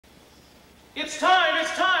It's time,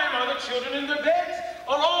 it's time. Are the children in their beds?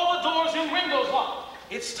 Are all the doors and windows locked?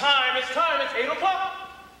 It's time, it's 8 o'clock.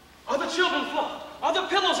 Are the children fluffed? Are the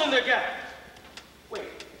pillows in their gowns?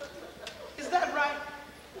 Wait, is that right?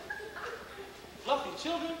 Fluffy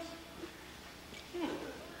children?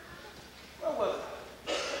 Where was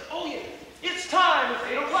I? Oh yeah, it's time, it's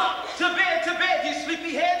 8 o'clock. To bed, you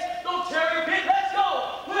sleepy heads. Don't tear your bed, let's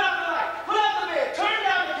go. Put out the light, put out the bed, turn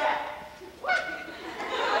down the cat.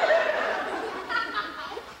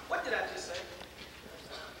 What did I just say?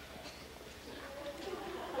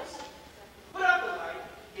 Put out the light.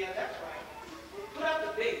 Yeah, that's right. Put out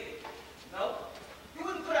the bed. No, you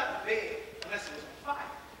wouldn't put out the bed unless it was on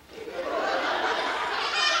fire.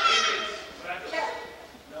 Put out the cat.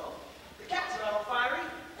 No, the cat's not on fire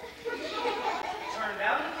either. Turn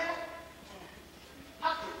down the cat?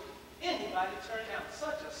 How could anybody turn down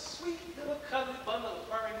such a sweet little cuddly bundle of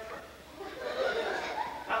purring fur?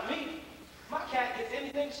 Not me. My cat gets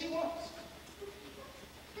anything she wants.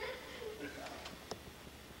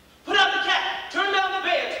 Put out the cat, turn down the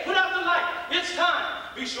beds, put out the light. It's time.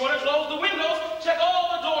 Be sure to close the windows, check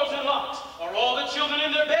all the doors and locks. Are all the children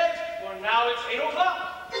in their beds? For now it's 8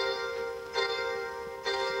 o'clock.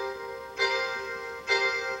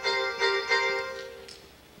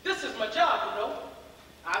 This is my job, you know.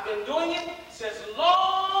 I've been doing it since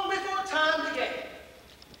long before time began.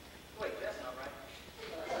 Wait, that's not right.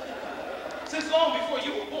 Since long before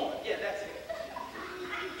you were born. Yeah, that's it.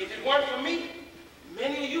 If it weren't for me,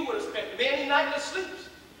 many of you would have spent many nightless sleeps.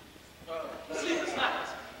 Sleepless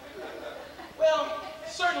nights. Well,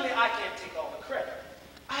 certainly I can't take all the credit.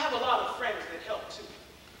 I have a lot of friends that help too.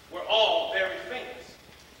 We're all very famous.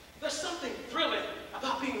 There's something thrilling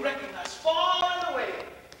about being recognized far and away.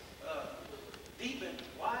 Deep and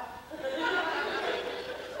wide.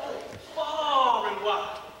 Oh, far and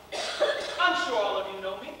wide. I'm sure all of you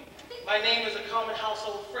know me. My name is a common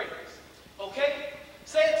household phrase. Okay?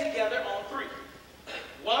 Say it together on 3.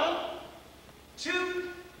 1, 2,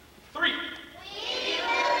 3.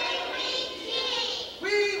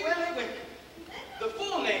 Wee Willie Winkie. The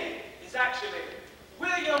full name is actually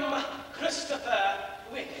William Christopher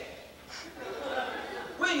Winkie.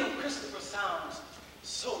 William Christopher sounds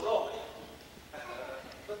so royal.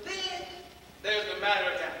 But then there's the matter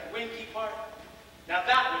of that Winkie part. Now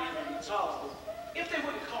that would even be tolerable if they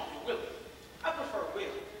wouldn't call me Willie. I prefer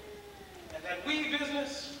Will. And that wee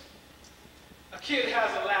business, a kid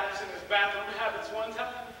has a lapse in his bathroom habits one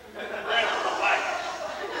time, and then ran out of life.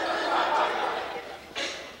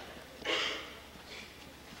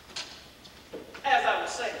 As I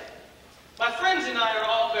was saying, my friends and I are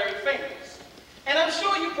all very famous. And I'm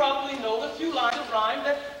sure you probably know the few lines of rhyme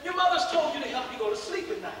that your mother's told you to help you go to sleep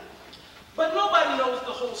at night. But nobody knows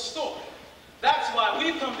the whole story. That's why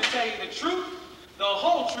we've come to tell you the truth, the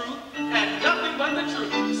whole truth, and nothing but the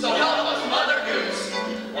truth. So help us, Mother Goose.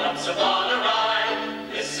 Once upon a rhyme,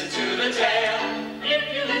 listen to the tale. If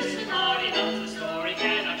you listen hard enough, the story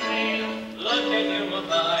cannot fail. Look at you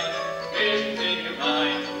alive, visions in your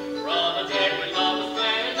mind. From a day when love was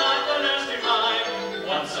playing like the nursery rhyme.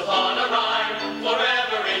 Once upon a rhyme,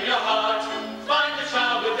 forever in your heart. Find the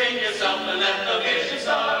child within yourself and let the vision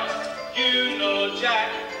start. You know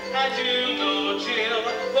Jack, and you know Jill,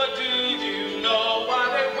 but do you know why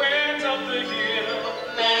they went up the hill?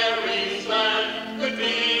 Mary's land could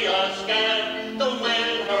be a scam. Don't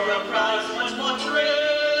win her a prize, much more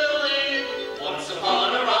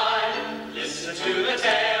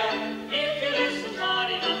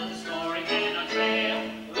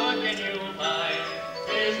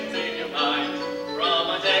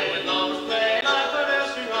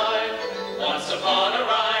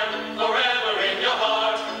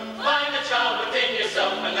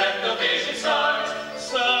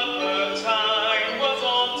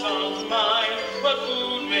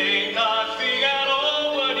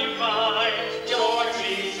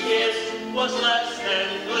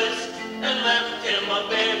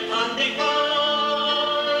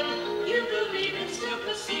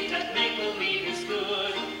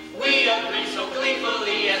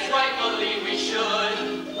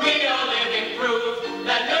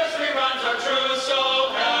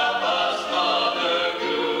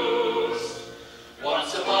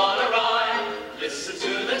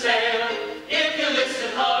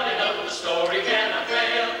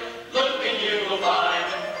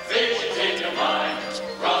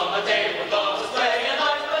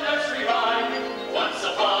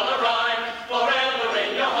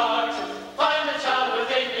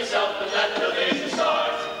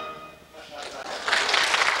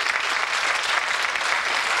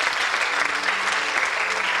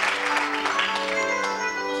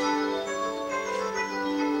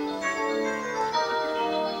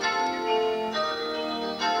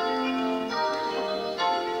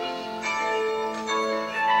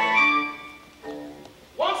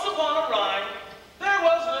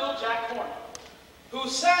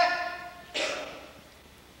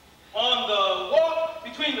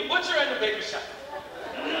baby shot.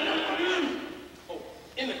 Oh,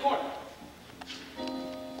 in the corner.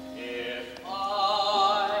 If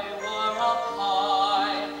I were a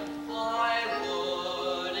pie, I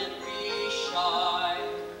wouldn't be shy,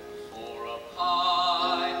 for a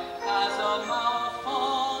pie has a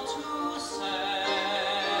mouthful to say.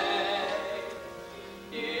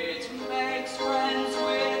 It makes friends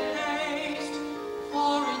with haste,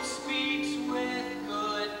 for it speaks with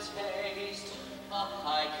good taste. A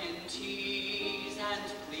pie can tease and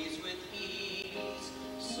please with ease,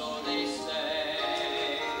 so they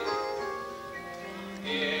say.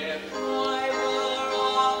 If I were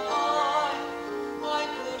a pie, I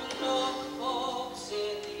could look folks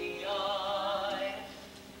in the eye,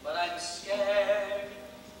 but I'm scared,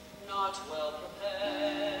 not well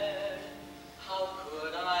prepared. How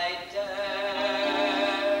could I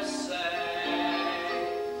dare say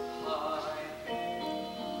hi?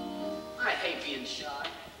 I hate being shy.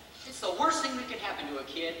 It's the worst thing that can happen to a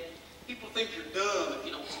kid. People think you're dumb if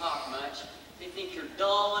you don't talk much. They think you're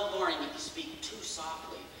dull and boring if you speak too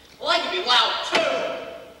softly. Well, I can be loud too.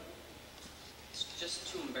 It's just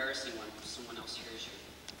too embarrassing when someone else hears you.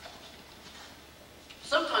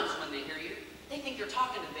 Sometimes when they hear you, they think you're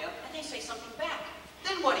talking to them and they say something back.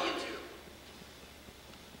 Then what do?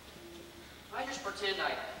 I just pretend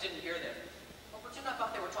I didn't hear them. Or pretend I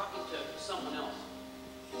thought they were talking to someone else.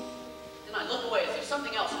 Then I look away as if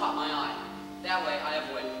something else caught my eye. That way I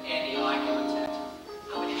avoid any eye contact.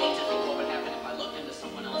 I would hate to think what would happen if I looked into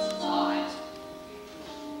someone else's eyes.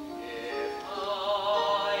 If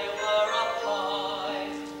I were a pie,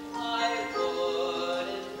 I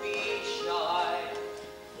wouldn't be shy,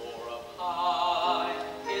 for a pie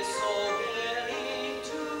is so willing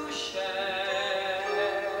to share.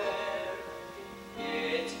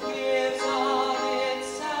 It gives of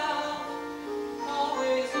itself,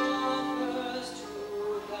 always offers to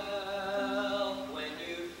help. When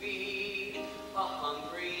you feed a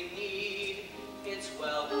hungry need, it's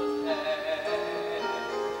well prepared.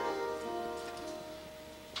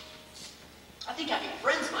 I think having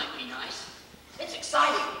friends might be nice. It's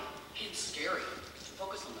exciting and scary to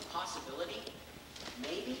focus on the possibility of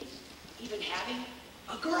maybe even having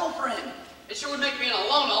a girlfriend. It sure would make being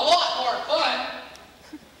alone a lot more fun.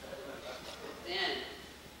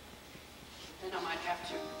 Then I might have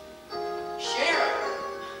to share.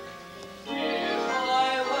 If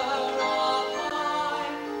I were a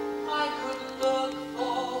pie, I could look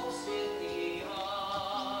folks in the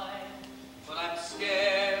eye, but I'm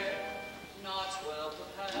scared, not well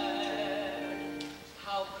prepared.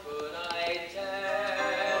 How could I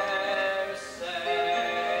dare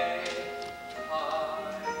say hi?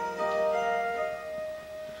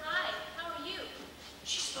 Hi, how are you?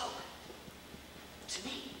 She spoke to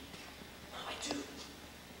me. Oh, I do.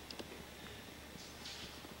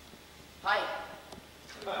 Hi.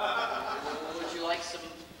 Would you like some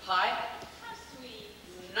pie? How sweet.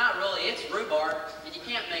 Not really. It's rhubarb, and you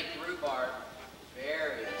can't make rhubarb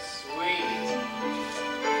very sweet.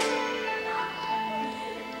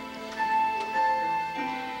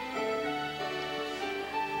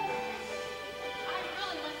 I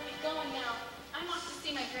really must be going now. I'm off to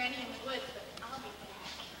see my granny in the woods, but I'll be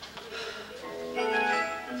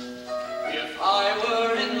back. If I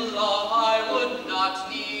were in love, I would not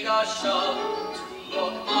need a shove to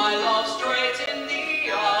look my love straight in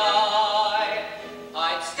the eye.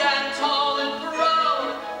 I'd stand tall and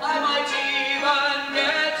proud, I might even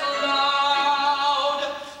get loud.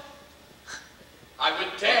 I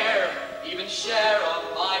would dare even share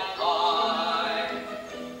of my pie.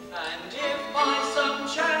 And if by some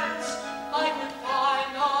chance I could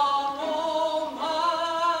find a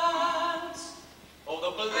romance, oh,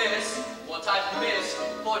 the bliss, what I've missed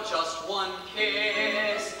for just one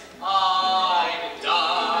kiss, I'd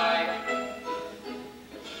die.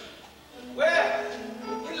 Well,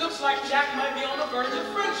 it looks like Jack might be on the verge of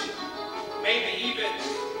friendship. Maybe even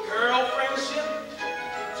girl friendship.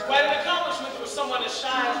 It's quite an accomplishment for someone as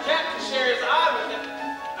shy as Jack to share his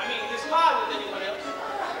his pie with anyone else.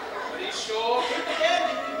 But he's sure pretty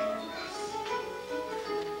handy.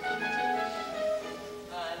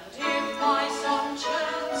 And if by some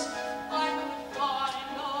chance I could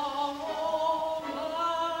find a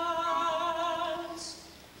romance,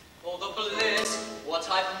 oh, the bliss, what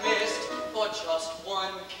I've missed for just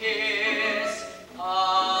one kiss,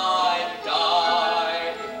 I'd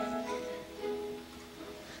die.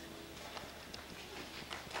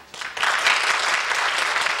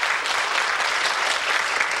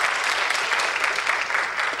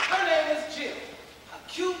 Her name is Jill, a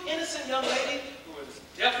cute, innocent young lady who is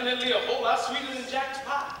definitely a whole lot sweeter than Jack's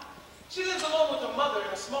pie. She lives alone with her mother in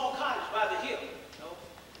a small cottage by the hill. No,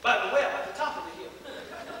 By the well at the top of the hill.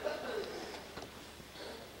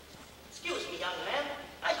 Excuse me, young man.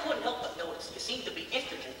 I couldn't help but notice you seem to be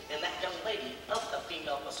interested in that young lady of the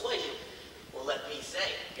female persuasion. Well, let me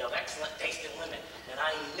say, you have excellent taste in women, and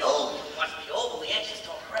I know you must be overly anxious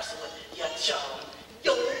to impress her with your charm,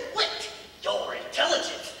 your wit, your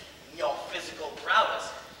intelligence, and your physical prowess.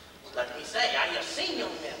 Let me say, I have seen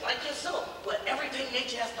young men like yourself with everything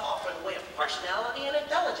nature has to offer in the way of personality and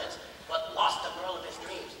intelligence, but lost the girl of his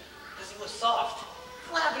dreams because he was soft,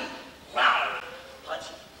 flabby, round,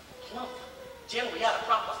 pudgy, plump, generally had a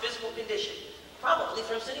proper physical condition, probably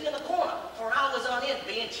from sitting in the corner for hours on end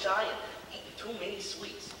being shy and eating too many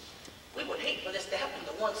sweets. We would hate for this to happen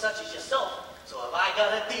to one such as yourself, so have I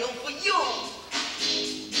got a deal for you.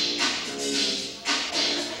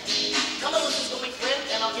 Come and listen to me, friend,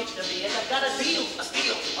 and I'll get you to the end. I've got a deal, a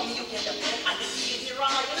steal. You can't depend. I can see it in your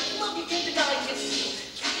eye, and it's love you can't deny.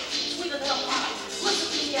 It's sweeter than a pie. Listen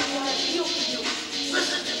to me, I've got a deal for you.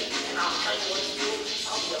 Listen to me, and I'll tell you what to do.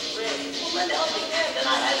 I'll be a friend. Well, lend a helping hand, and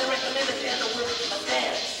I highly recommend it to handle with a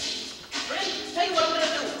dance. Friend, tell you what I'm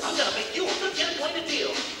gonna do. I'm gonna make you a good get-acquainted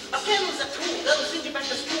deal. A candle's a tool that'll send you back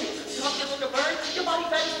to school. Talk your little bird, your body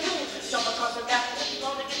fat is fuel. Jump across the gap, you're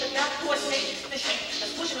gonna get the gap to a state. The shape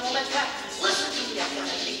that's pushing on that back. Listen to me, I've got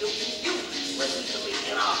a deal for you. Listen to me,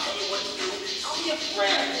 and I'll tell you what to do. I'll be a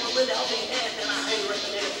friend for a little helping hand, and I highly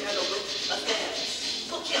recommend it to handle with a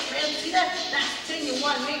dance. Look here, friend, see that? That's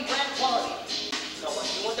genuine name brand quality. So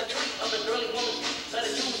if you want the treat of a girly woman,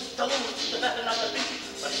 better choose to lose, the better not to beat.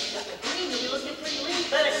 But if you got the green, you'll be looking pretty lean.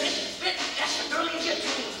 Better get fit, catch the girly in your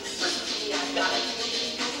dreams. Listen to me, I've got it for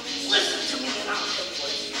you. Listen to me, and I'll tell you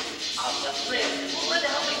what to do. I'll be a friend. We'll let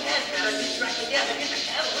the helping hand better get you right together, get the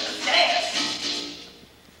candle with the dance.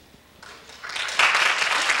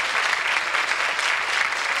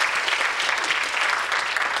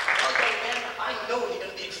 Okay, man, I know you're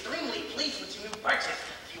going to be extremely pleased with your new purchase.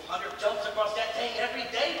 A few hundred jumps across that thing every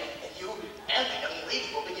day, and you and the young lady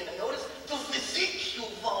will begin to notice the physique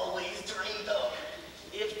you've always dreamed of.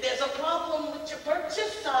 If there's a problem with your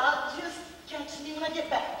purchase, just catch me when I get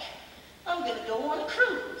back. I'm gonna go on a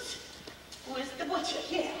cruise. Who is the butcher?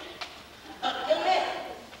 Yeah. Young man,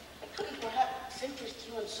 I couldn't perhaps interest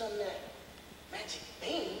you in some magic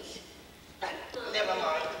beans. Never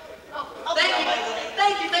mind. Oh,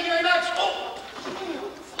 thank you very much. Oh.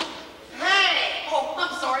 Hey! Oh,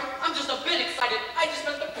 I'm sorry. I'm just a bit excited. I just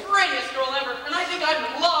met the prettiest girl ever, and I think I'm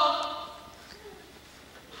in love.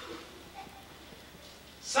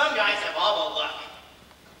 Some guys have all the luck.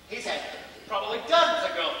 He's had probably dozens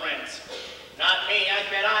of girlfriends. Not me, I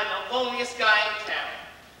bet I'm the loneliest guy in town.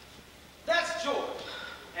 That's George,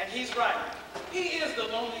 and he's right. He is the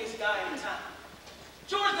loneliest guy in town.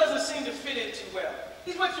 George doesn't seem to fit in too well.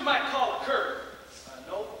 He's what you might call a curve.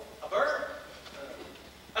 No, a bird?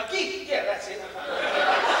 A geek, yeah, that's it.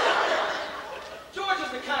 George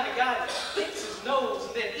is the kind of guy that picks his nose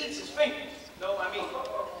and then eats his fingers. No, I mean,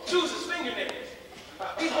 chews his fingernails.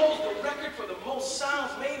 He holds the record for the most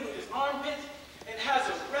sounds made with his armpits and has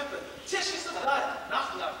a repetitious delight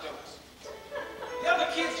knocking out jokes. The other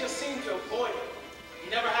kids just seem to avoid him. He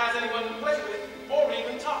never has anyone to play with or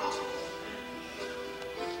even talk to.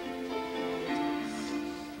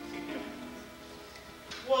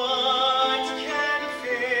 What can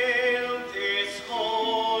fill this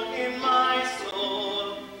hole in my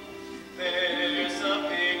soul? There's a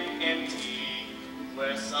big empty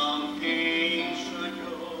where something should go.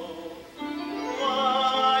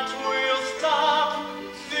 What will stop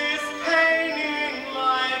this pain in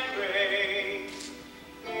my brain?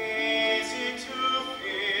 Easy to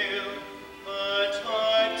feel, but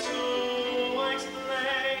hard to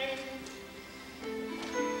explain.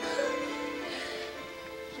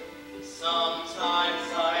 Sometimes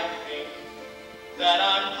I think that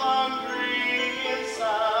I'm hungry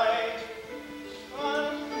inside.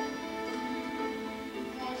 But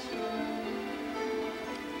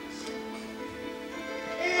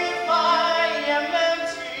if I am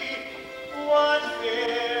empty, what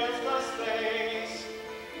fills the space?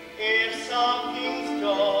 If something's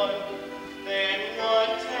gone, then what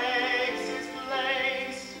takes its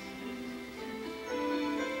place?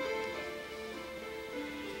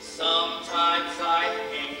 Sometimes I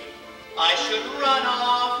think I should run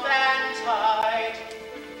off and hide.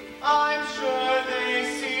 I'm sure they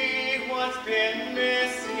see what's been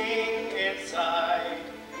missing inside.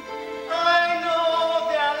 I know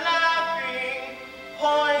they're laughing,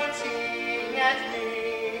 pointing at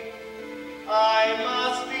me. I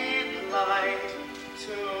must be blind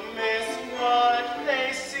to miss what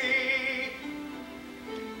they see.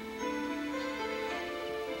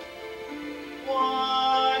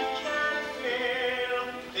 What can fill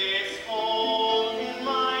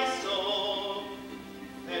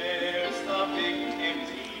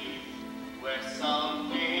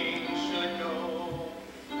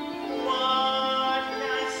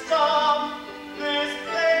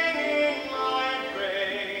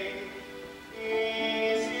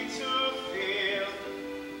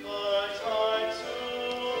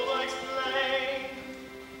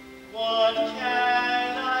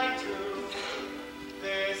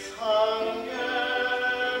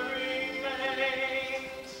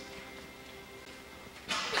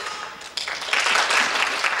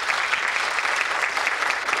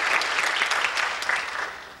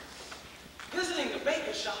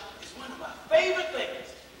favorite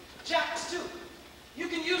things. Jack's too. You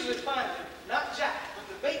can usually find him, not Jack, but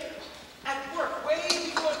the baker, at work way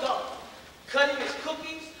before dawn, cutting his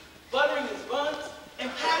cookies, buttering his buns,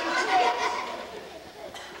 and patting his eggs.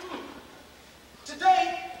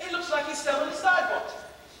 Today, it looks like he's selling the sidewalks.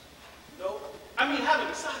 No, I mean having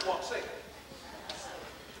the sidewalk sale.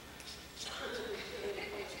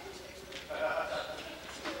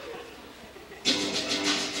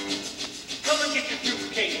 Come and get your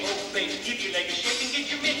fruitcake, old baby, give your leg a shake and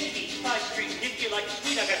get your minty meat. Pie street, if you like it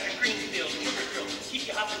sweet, I got your green field, sugar drill. Keep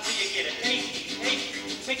you hopping till you get a tasty pastry,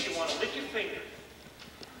 make you want to lick your finger.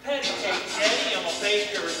 Patty cake, Daddy, I'm a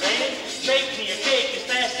baker, man. Bake me a cake as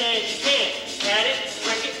fast as you can. Pat it,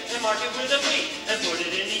 break it, and mark it with a B. And put it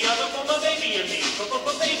in the oven for my baby and me, for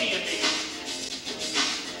baby and me.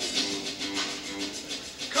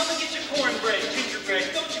 Come and get your cornbread, gingerbread.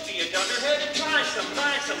 Don't you be a dunderhead and try some.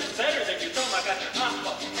 Buy some. It's better than your thumb. I got your hot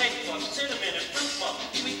puff, egg puff, cinnamon, and fruit puff.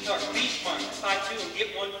 Sweet tart, beach mark. Buy two and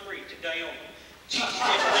get one free today only.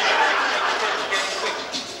 Cheesecake,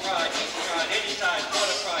 fried, deep fried, any size,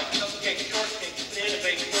 butter fried, cupcake, shortcake, banana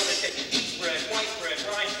bake, banana cake, wheat bread, white bread,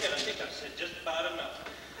 rice bread. I think I said just about enough.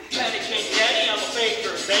 Patty cake, Daddy, I'm a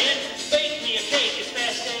baker, man. Bake me a cake as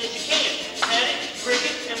fast as you can. Pat it, break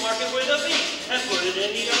it, and mark it with a B. And put it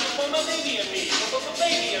in the oven for my baby and me, for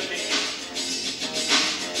baby and me.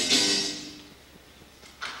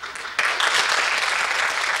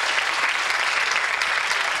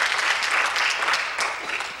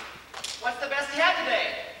 What's the best you had today?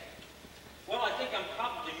 Well, I think I'm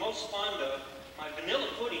probably most fond of my vanilla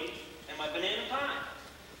pudding and my banana pie.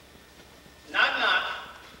 Knock, knock.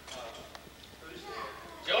 Who's there?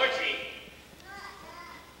 Georgie.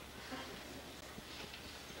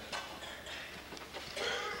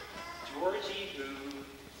 Georgie who?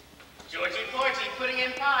 Georgie Porgy putting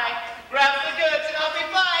in pie. Grab the goods and I'll be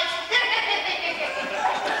fine.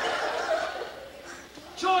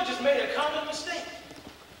 George has made a common mistake.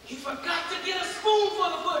 He forgot to get a spoon for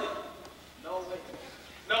the pudding. No, wait.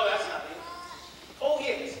 No, that's not it. Oh,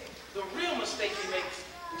 yes. The real mistake he makes,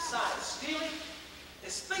 besides stealing,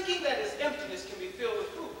 is thinking that his emptiness can be filled with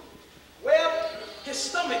food. Well, his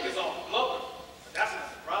stomach is all blubber, but that's not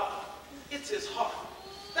the problem. It's his heart.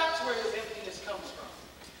 That's where his emptiness comes from.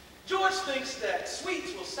 George thinks that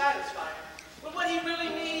sweets will satisfy him, but what he really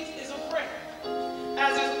needs is a friend.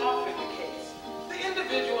 As is often the case, the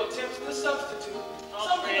individual attempts to substitute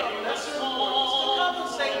something of lesser importance to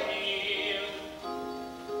compensate.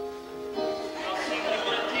 I'll sing you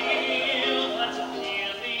a deal that's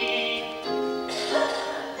appealing.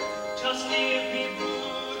 Just give me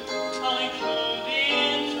food, I'll include the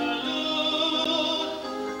interlude.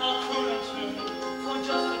 I'll croon a tune for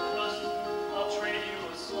just a crust, I'll trade you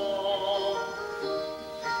a song.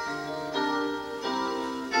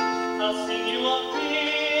 I'll sing you a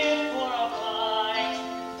bit for a bite.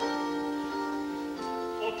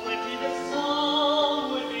 For plenty the song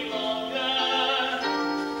would be longer.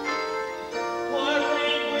 For a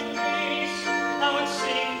rain would cease, I would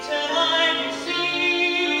sing till I would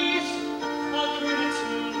cease. I'll croon a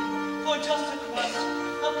tune for just a crust,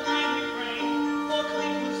 a plain refrain for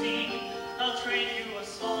clean cuisine. I'll trade you a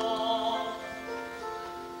song.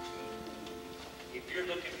 If you're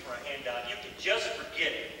looking for a handout, you can just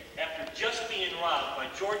forget it. After just being robbed by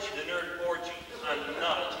Georgie the Nerd Orgy, I'm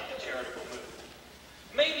not in a charitable mood.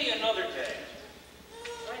 Maybe another day.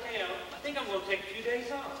 Right now, I think I'm going to take a few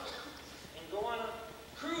days off and go on a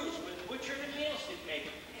cruise with the butcher and the candlestick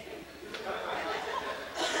maker.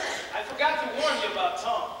 I forgot to warn you about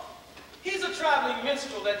Tom. He's a traveling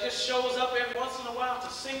minstrel that just shows up every once in a while to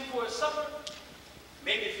sing for his supper.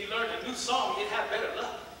 Maybe if he learned a new song, he'd have better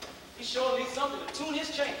luck. He sure needs something to tune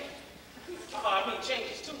his chain. Change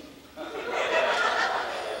his tune. You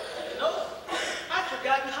know, I've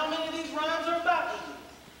forgotten how many of these rhymes are about eating.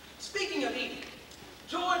 Speaking of eating,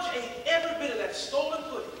 George ate every bit of that stolen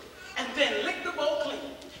pudding and then licked the bowl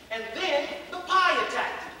clean. And then the pie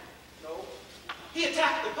attacked him. No, he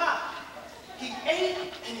attacked the pie. He ate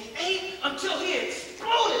and he ate until he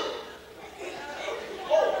exploded.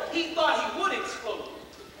 Oh, he thought he would explode,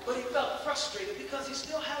 but he felt frustrated because he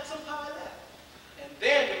still had some pie left. And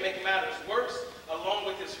then, to make matters worse, along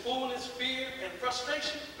with his fullness, fear, and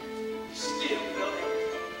frustration, he still felt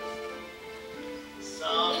angry.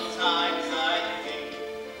 Sometimes I think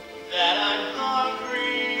that I'm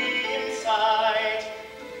hungry inside,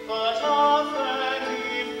 but often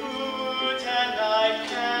we food and I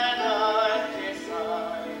cannot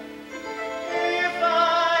decide. If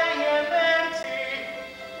I am empty,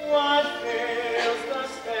 what fills the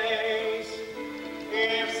space?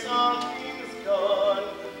 If something's gone,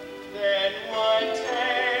 then what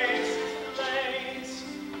takes place?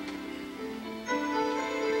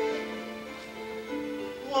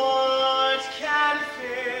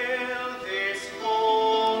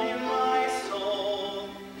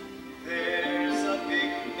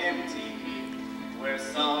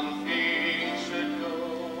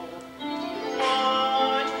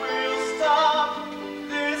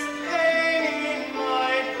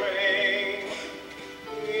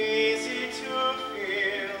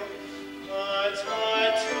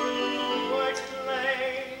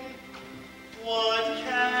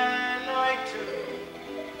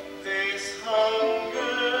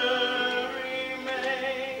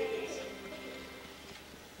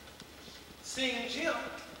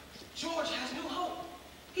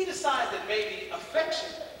 he decides that maybe affection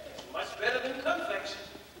is much better than confection.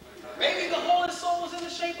 Maybe the whole of his soul is in the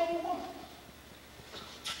shape of a woman.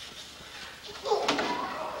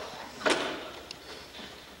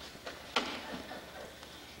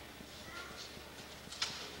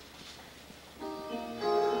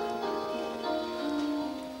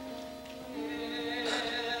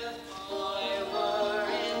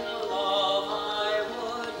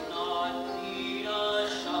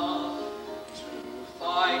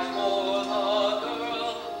 Nice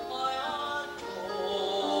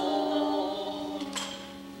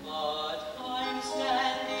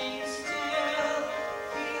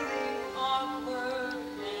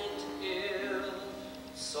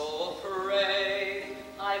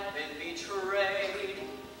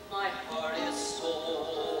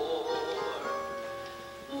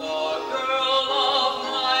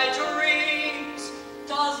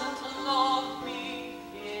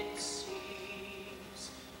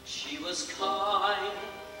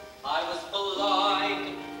was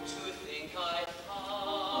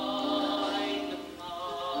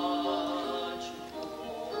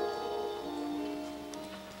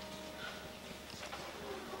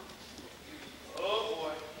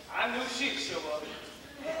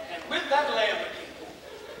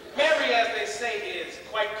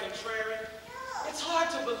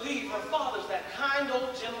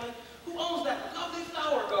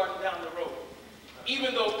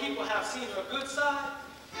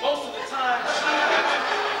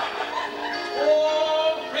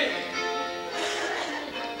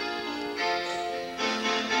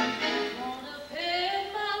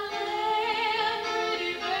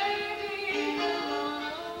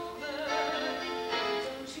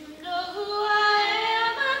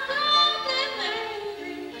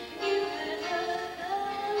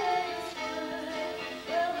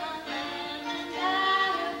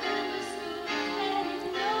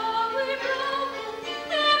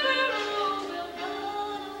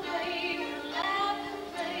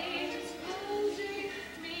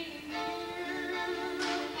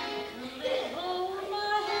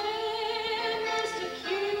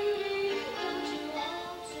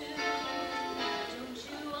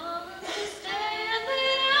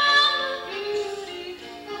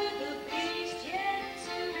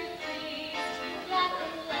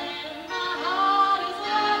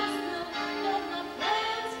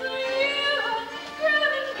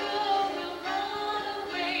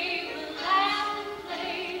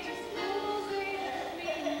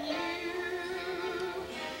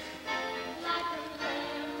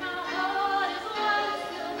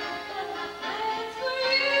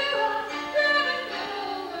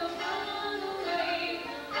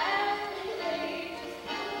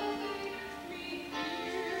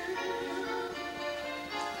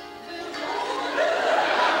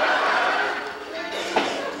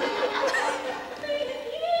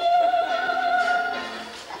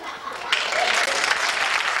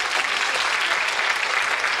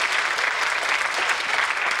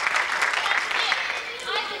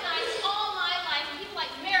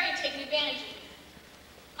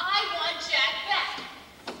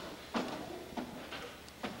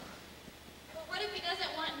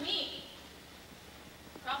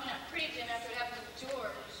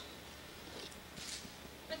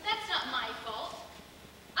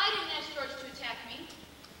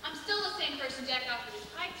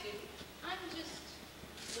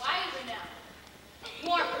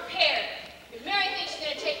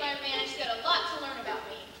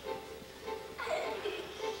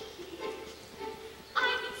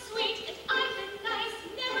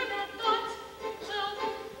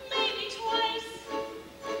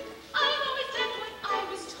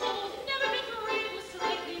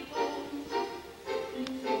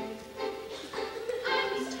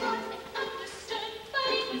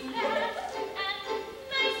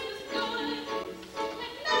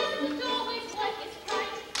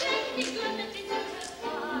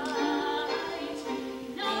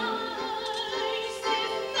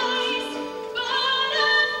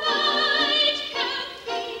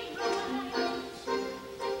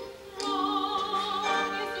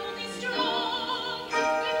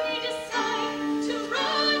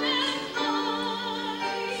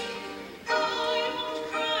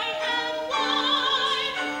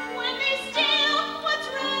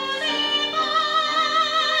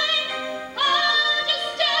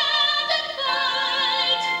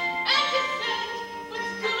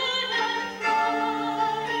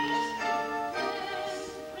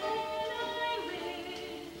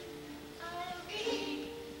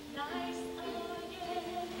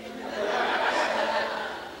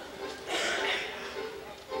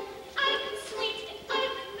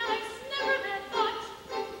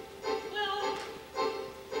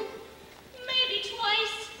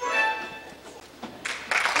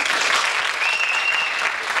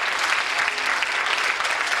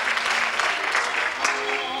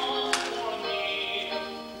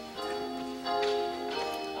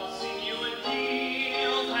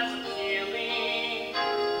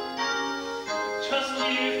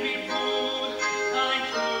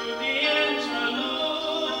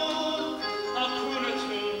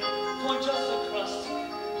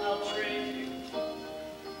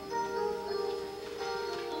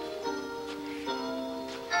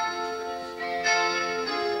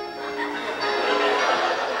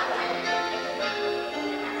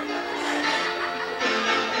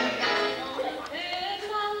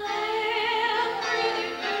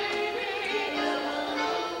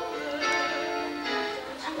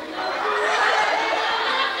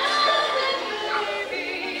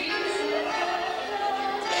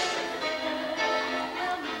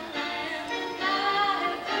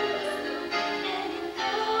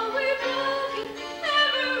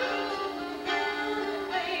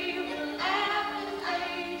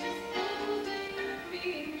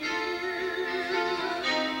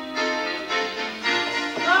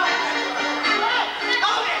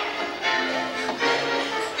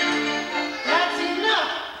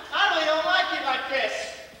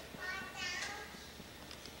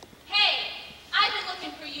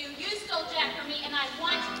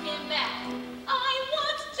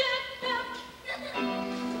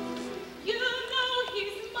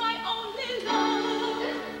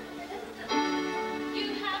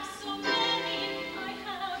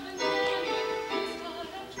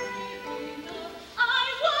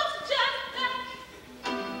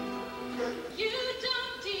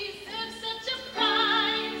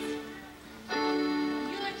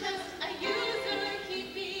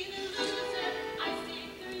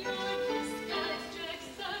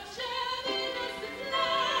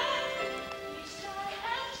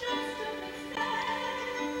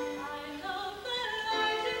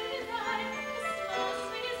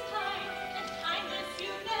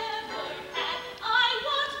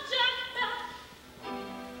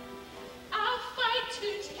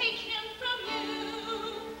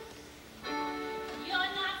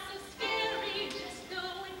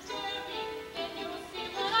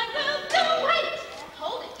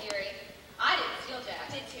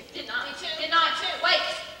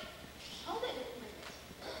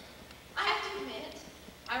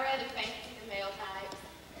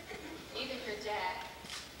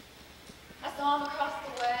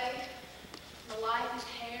dyed his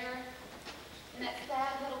hair, and that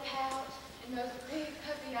sad little pout, and those big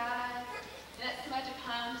puppy eyes, and that smudge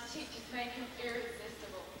upon his cheek just made him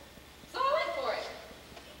irresistible. So I went for it.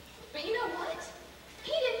 But you know what?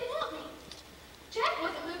 He didn't want me. Jack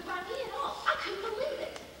wasn't moved by me at all. I couldn't believe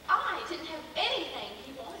it. I didn't have anything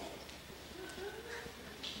he wanted.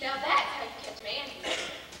 Now that's how you catch Mandy.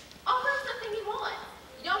 Offer him something he wants.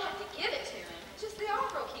 You don't have to give it to him. Just the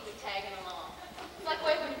offer will keep him tagging along. It's like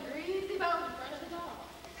waving a greasy bone in front of the dog.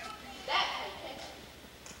 That's how you catch him.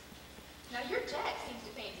 Now your Jack seems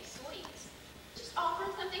to fancy sweets. Just offer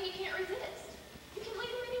him something he can't resist. You can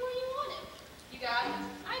lead him anywhere you want him. You got it?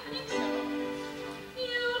 I think so.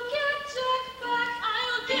 You get Jack back,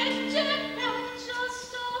 I'll get Jack back.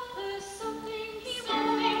 Just offer something he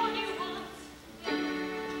wants.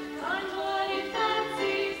 Find what he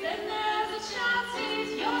fancies, then there's a chance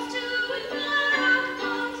he's yours to admire.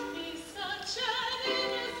 Don't be such an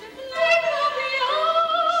innocent little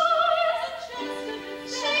beyond.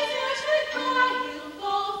 She's much reply, he'll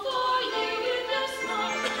fall for you with no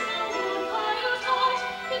smart. No one by your heart,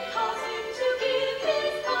 it costs him to give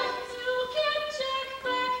his heart. You'll get Jack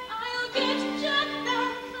back, I'll get Jack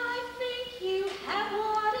back. I think you have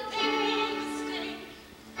what it takes.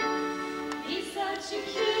 He's such a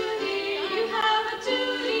cutie, you have a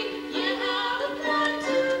duty, you have a plan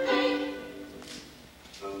to make.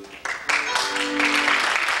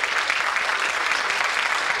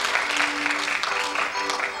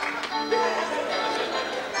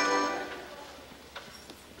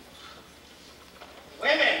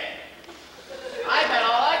 Women! I've had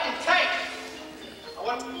all I can take. I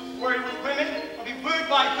won't worry with women or be wooed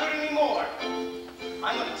by good anymore.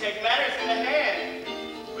 I'm going to take matters in hand.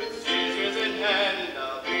 With scissors in hand,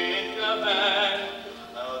 I'll be in command.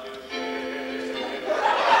 I'll do hair.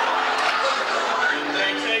 When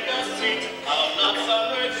they take a seat, I'll knock some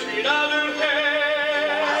retreat. I'll do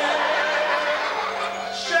hair.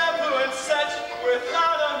 Shampoo and set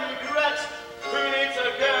without a regret. Who needs a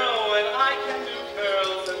girl when I can do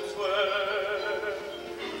curls and twirls?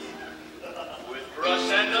 With brush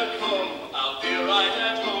and a comb, I'll be right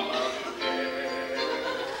at home. I'll do hair.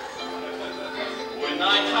 When I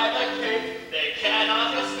tie the cape, they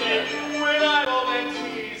cannot escape. When I roll and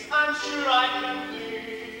tease, I'm sure I can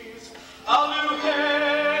please. I'll do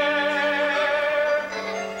hair.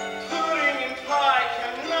 Pudding and pie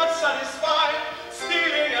cannot satisfy.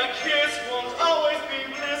 Stealing a kiss won't always be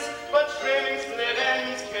bliss, but trimming split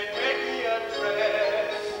ends can make me a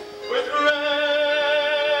dress. With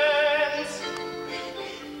rents,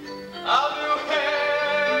 I'll do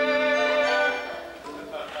hair.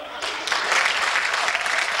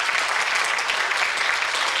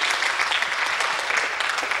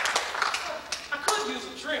 I could use a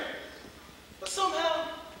trim, but somehow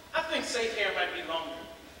I think safe hair might be longer.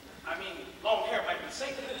 I mean, long hair might be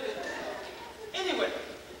safer. Anyway,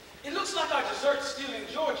 it looks like our dessert-stealing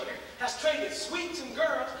George here has traded sweets and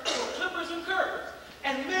girls for clippers and curves,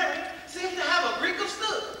 and Mary seems to have a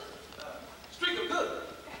streak of good.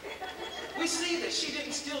 We see that she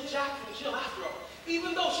didn't steal Jack from Jill after all,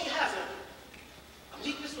 even though she has a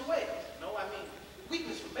weakness for whales. No, I mean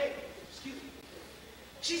weakness for baby. Excuse me.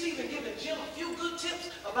 She's even given Jill a few good tips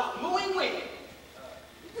about mooing women.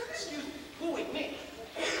 Excuse me, wooing men.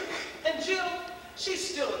 And Jill, she's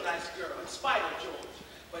still a nice girl in spite of George.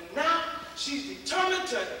 But now she's determined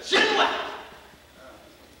to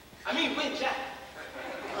win Jack.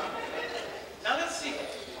 Now let's see.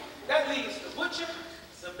 That leaves the butcher,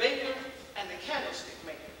 the baker, and the candlestick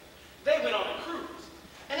maker. They went on a cruise.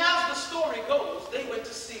 And as the story goes, they went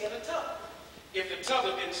to sea in a tub. If the tub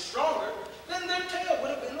had been stronger, then their tail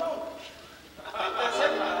would have been longer. I think that's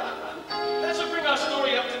everybody. That should bring our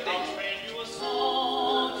story up to date. I'll trade you a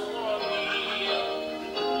song for a meal.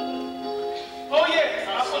 Oh yes, I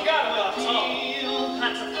forgot about Tom.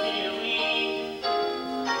 That's a feeling.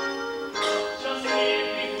 Just give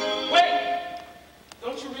me food. Wait!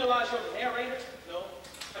 Don't you realize you're the narrator? No.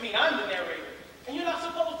 I mean, I'm the narrator. And you're not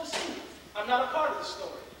supposed to see me. I'm not a part of the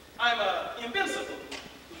story. I'm invincible.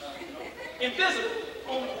 Invisible.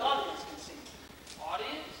 Only the audience can see me.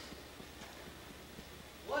 Audience?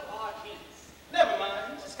 What audience? Never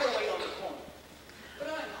mind. Just go wait on the corner. But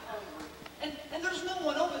I'm hungry. And there's no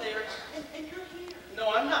one over there, and you're here.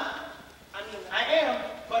 No, I'm not. I mean, I am,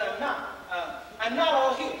 but I'm not. I'm not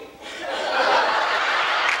all here.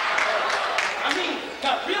 I mean,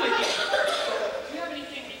 not really here. Do you have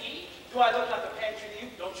anything to eat? Do I look like a pantry to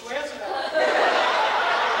you? Don't you answer that.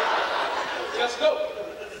 Just go.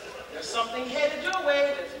 There's something headed your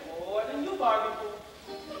way that's more than you bargained for.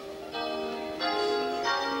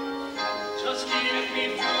 Just give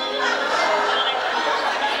me food. I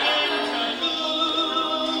can't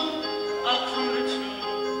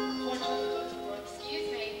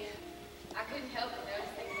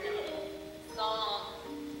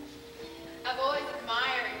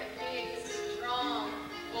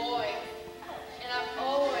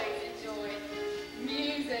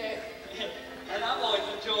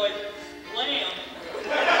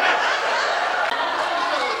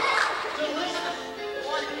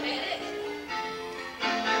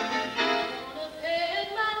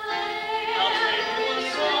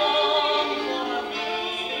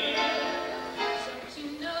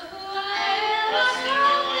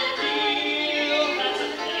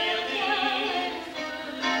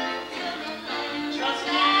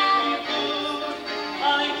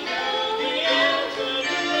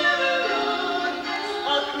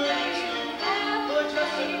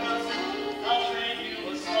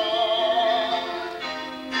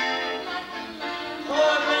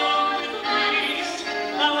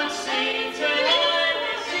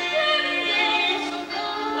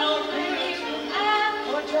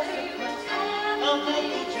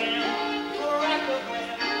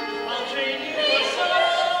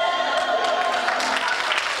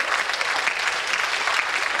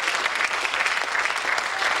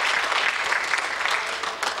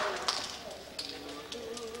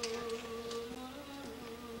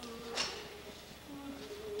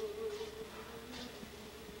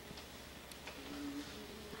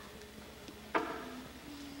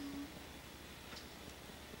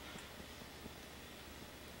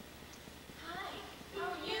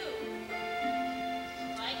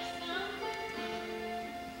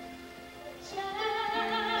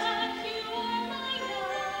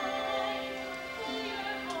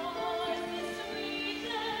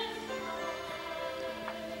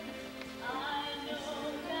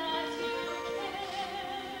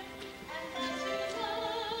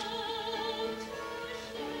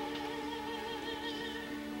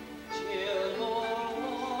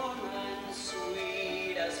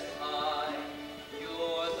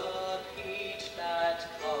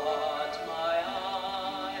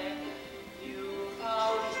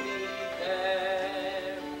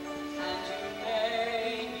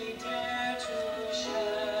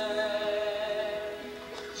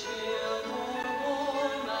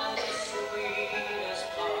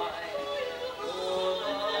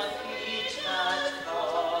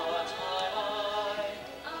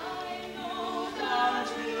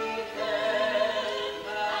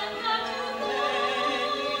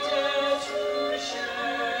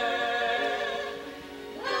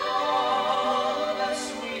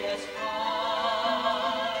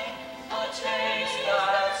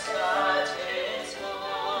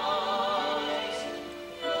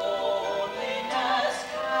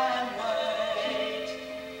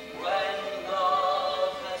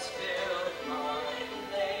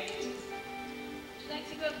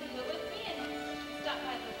to go to the hill with me and stop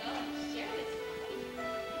by the well and share this with me?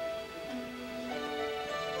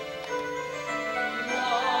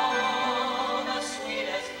 Oh, the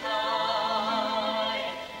sweetest pie,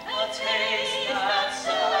 a taste that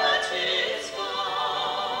satisfies.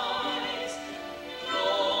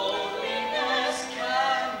 Loneliness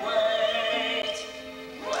can wait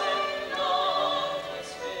when love has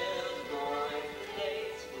filled my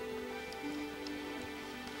plate.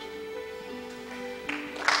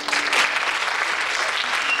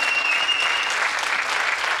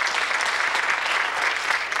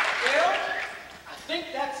 Well, I think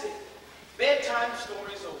that's it. Bedtime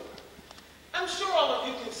story's over. I'm sure all of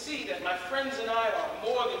you can see that my friends and I are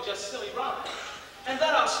more than just silly rhymes, and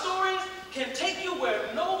that our stories can take you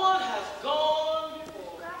where no one has gone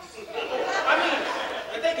before. I mean,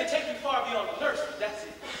 that they can take you far beyond the nursery, that's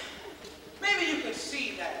it. Maybe you can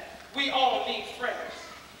see that we all need friends,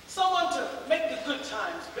 someone to make the good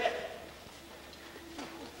times better.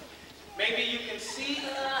 Maybe you can see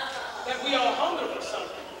that we all hunger for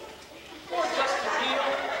something, or just a meal,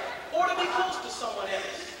 or to be close to someone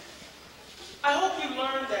else. I hope you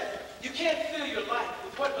learned that you can't fill your life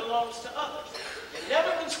with what belongs to others. You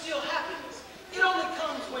never can steal happiness. It only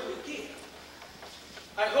comes when you give.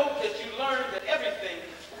 I hope that you learned that everything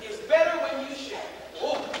is better when you share.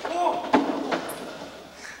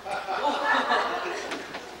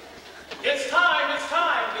 It's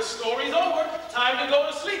time. The story's over. Time to go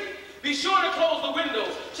to sleep. Be sure to close the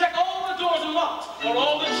windows. Check all the doors and locks. Are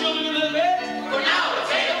all the children in their beds? For now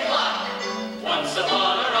it's 8 o'clock. Once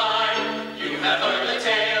upon a